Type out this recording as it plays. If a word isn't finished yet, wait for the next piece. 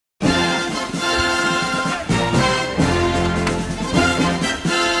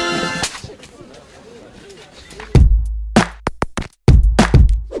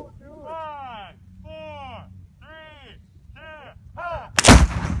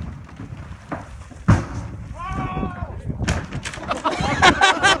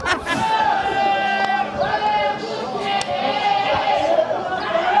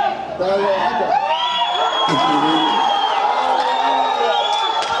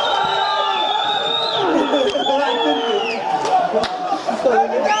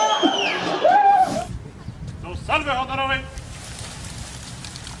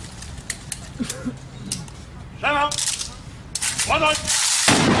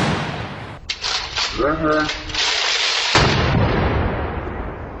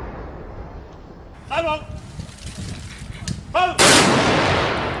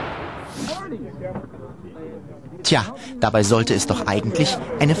Tja, dabei sollte es doch eigentlich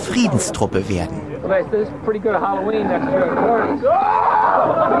eine Friedenstruppe werden.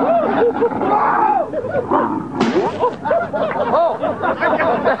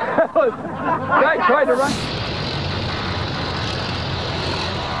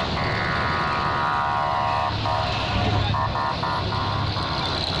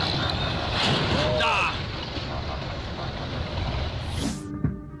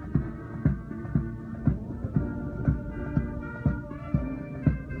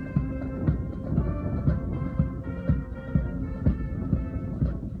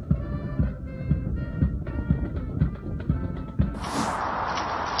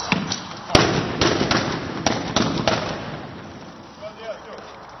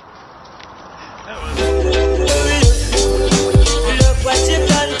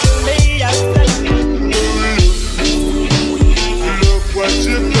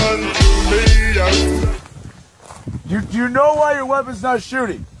 You know why your weapon's not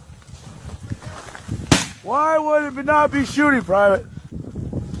shooting? Why would it not be shooting, Private?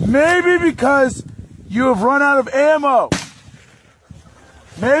 Maybe because you have run out of ammo.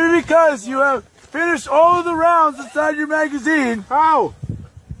 Maybe because you have finished all of the rounds inside your magazine. How?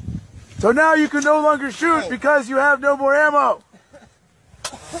 So now you can no longer shoot because you have no more ammo.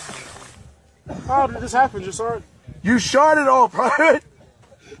 How did this happen, just saw it? You shot it all, Private.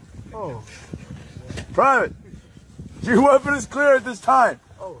 Oh. Private, your weapon is clear at this time.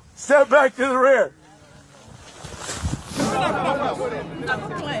 Oh. Step back to the rear.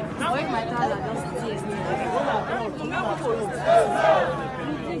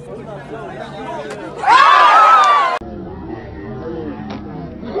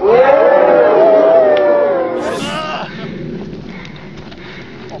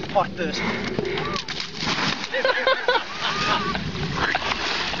 Oh, fuck this.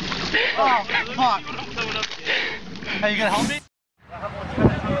 Oh, fuck. Are you gonna help me?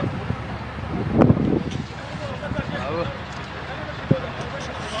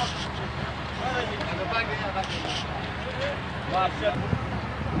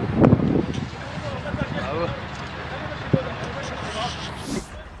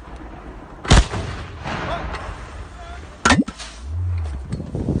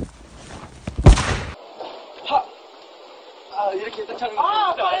 이렇게 딱 차는 거.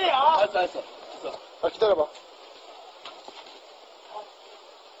 아, 빨리! 알았어. 아, 기다려봐.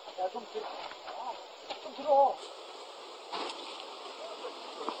 야, 좀 들어.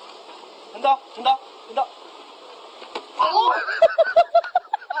 된다. 괜찮아?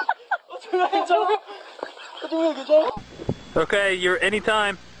 Okay, you're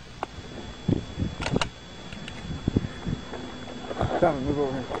anytime. Come on, move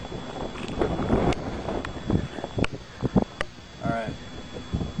over here. Alright.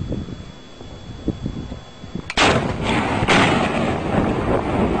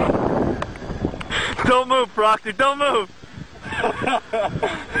 Don't move, Proctor, don't move!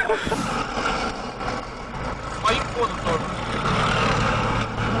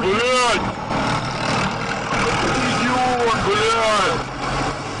 Блядь! Идиот, блядь!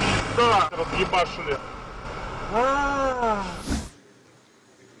 Да, разъебашили.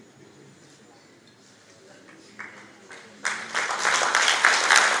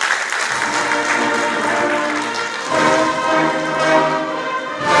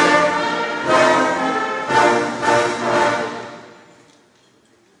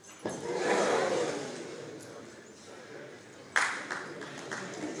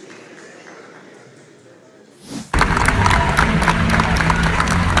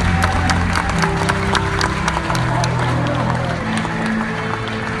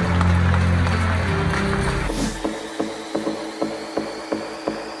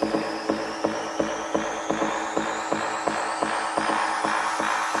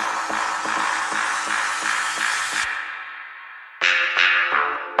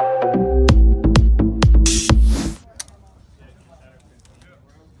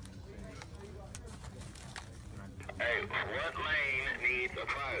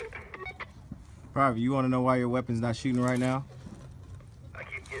 Private, you want to know why your weapon's not shooting right now?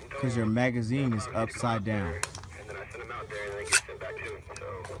 Because your magazine is upside down.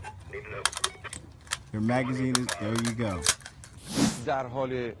 Your magazine is, there you go. در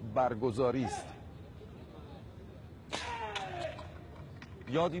حال برگزاری است.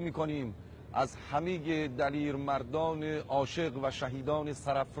 یادی می‌کنیم از همه دلیرمردان عاشق و شهیدان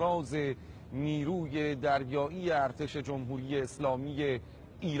سرافراز نیروی دریایی ارتش جمهوری اسلامی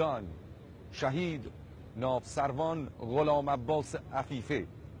ایران شهید ناو سروان غلام عباس عفیفه،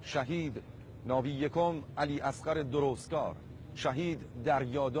 شهید ناوی یکم علی اصغر درستکار، شهید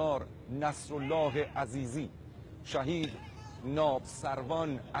دریادار نصرالله عزیزی، شهید ناو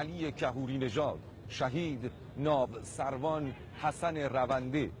سروان علی کهوری نژاد، شهید ناو سروان حسن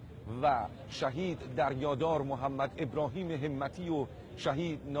رونده و شهید دریادار محمد ابراهیم همتی و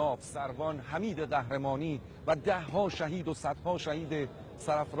شهید ناو سروان حمید قهرمانی و 10 شهید و 100 شهید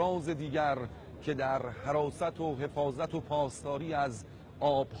سرفراز دیگر که در حراست و حفاظت و پاسداری از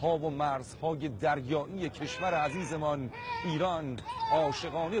آبها و مرزهای دریایی کشور عزیزمان ایران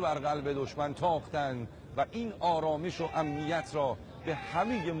عاشقانه بر قلب دشمن تاختند و این آرامش و امنیت را به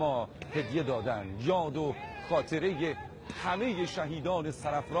همه ما هدیه دادند. یاد و خاطره همه شهیدان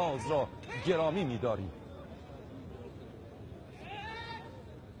سرفراز را گرامی می‌داریم.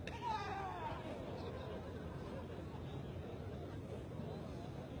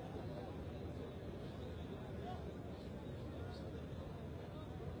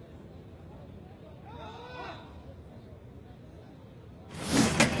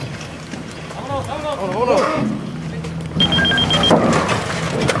 Hold on.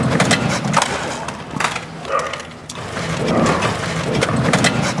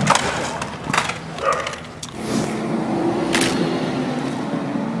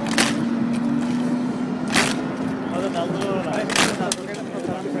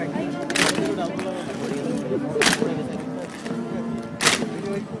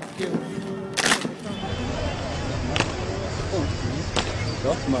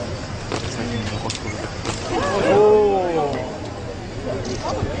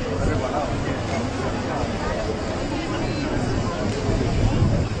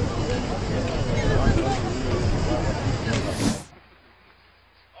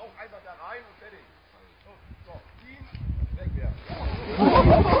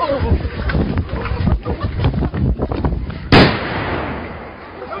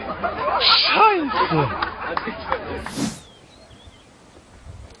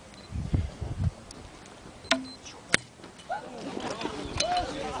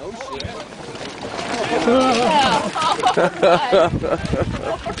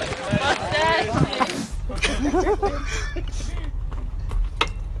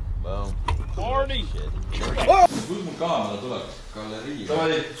 Party! Goed mijn camera, natuurlijk. Galerie.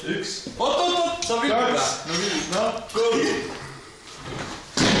 Sorry, X. Wat? Zo weer. Nou, go!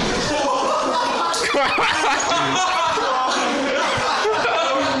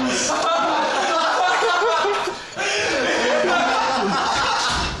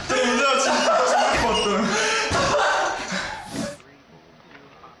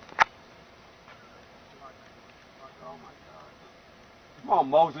 Come on,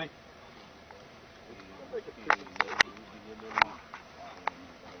 Mosley.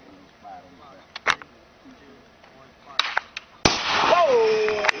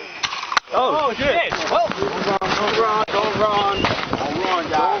 Oh shit! Well, don't run! Don't run! Don't run,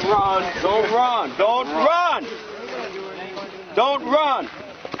 guys! Don't run! Don't run! Don't run!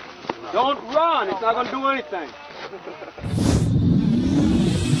 Don't run! It's not gonna do anything.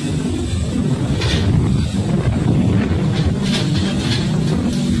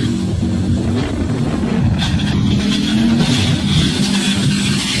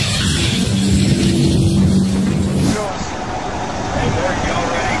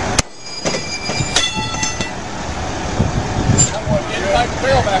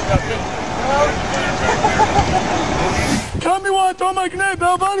 Tell me what, throw my grenade,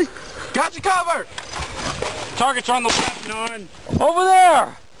 Bell buddy. Got you covered. Target's on the left, none. Over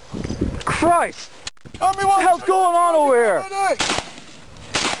there! Christ! Tell me what. What the hell's going on over here?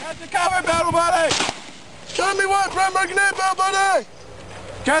 Got you covered, battle buddy. Tell me what, throw my grenade, Bell buddy.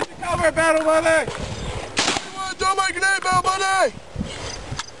 Got you covered, battle buddy. Tell me what, throw my grenade, Bell buddy.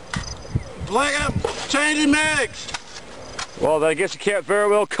 Bling him. Changing mags. Well, then I guess you can't very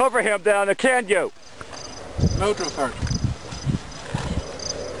well cover him down there, can you? No drill sergeant.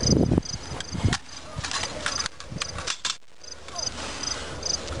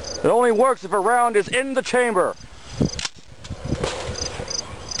 It only works if a round is in the chamber.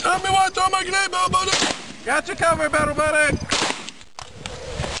 Tell me what, throw my grenade, Bell buddy. Got you covered, battle buddy.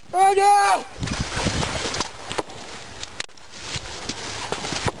 Right now.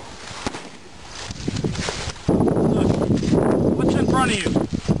 What's in front of you?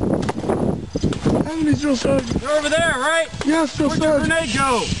 How many, Drill Sergeant? You're over there, right? Yes, Drill Where'd your Sergeant. grenade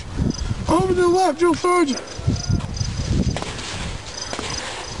go? Over to the left, Drill Sergeant.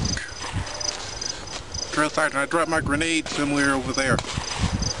 Drill sergeant, I dropped my grenade somewhere over there.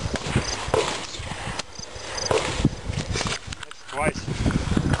 That's twice.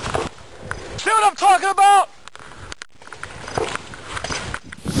 See what I'm talking about?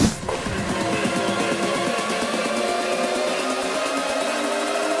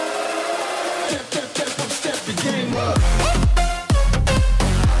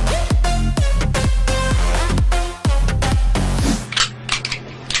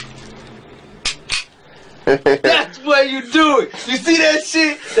 That's what you do it. You see that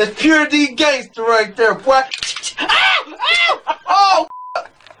shit? That's pure D gangster right there, boy. Oh!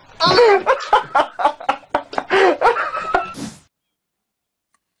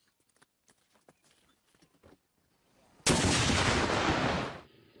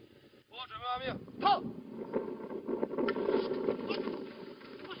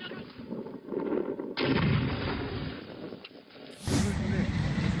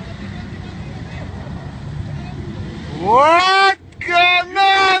 Вот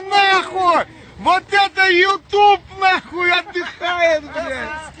она нахуй! Вот это YouTube нахуй отдыхает,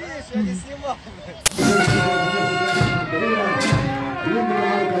 блядь! Я не снимал,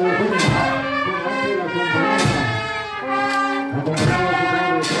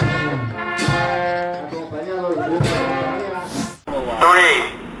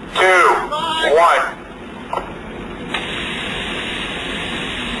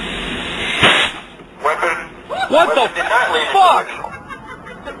 What the fuck?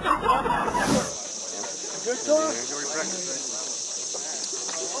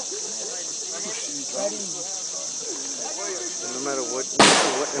 No matter what.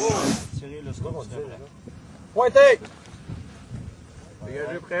 Pointez!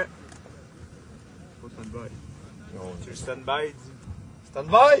 Dégagez prêt. Faut stand-by. Tu stand-by, dis.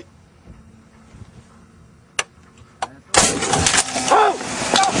 Stand-by!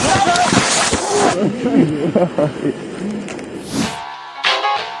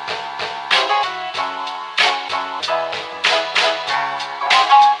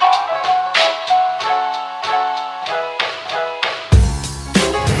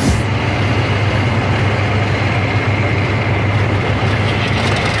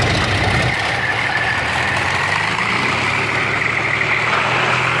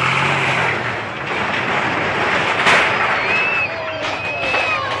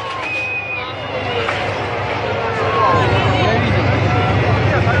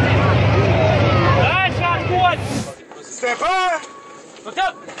 Look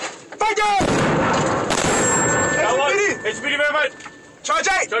up! Fire! HPD very much! Charge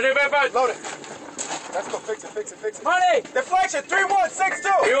 8! Charge 8 very much! Load it! Let's go fix it. Money! Deflection 3162!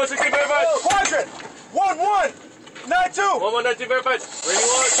 3160 very much! Quadrant 1192! 1192 very much! Rating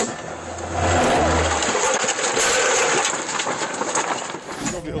 1!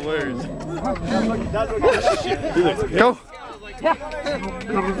 It's gonna be hilarious. Go!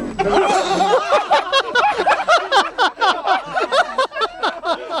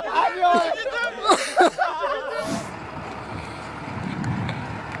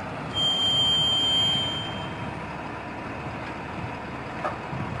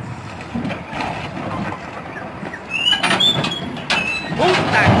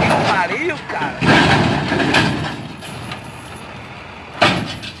 Puta que pariu, cara!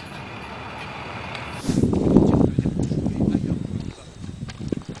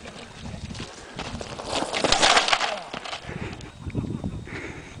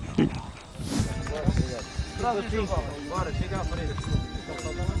 Bora, chega à frente.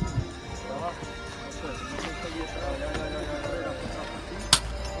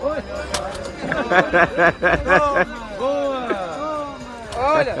 Boa!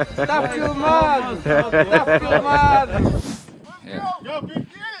 Olha, tá filmado! Tá filmado! Yo, big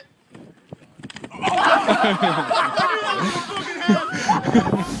kid!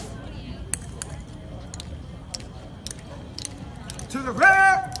 To the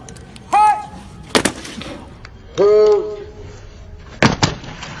rear! Hey!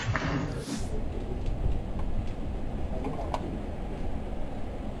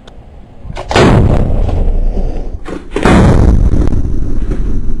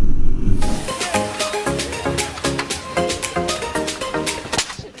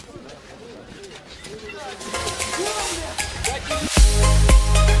 Thank you.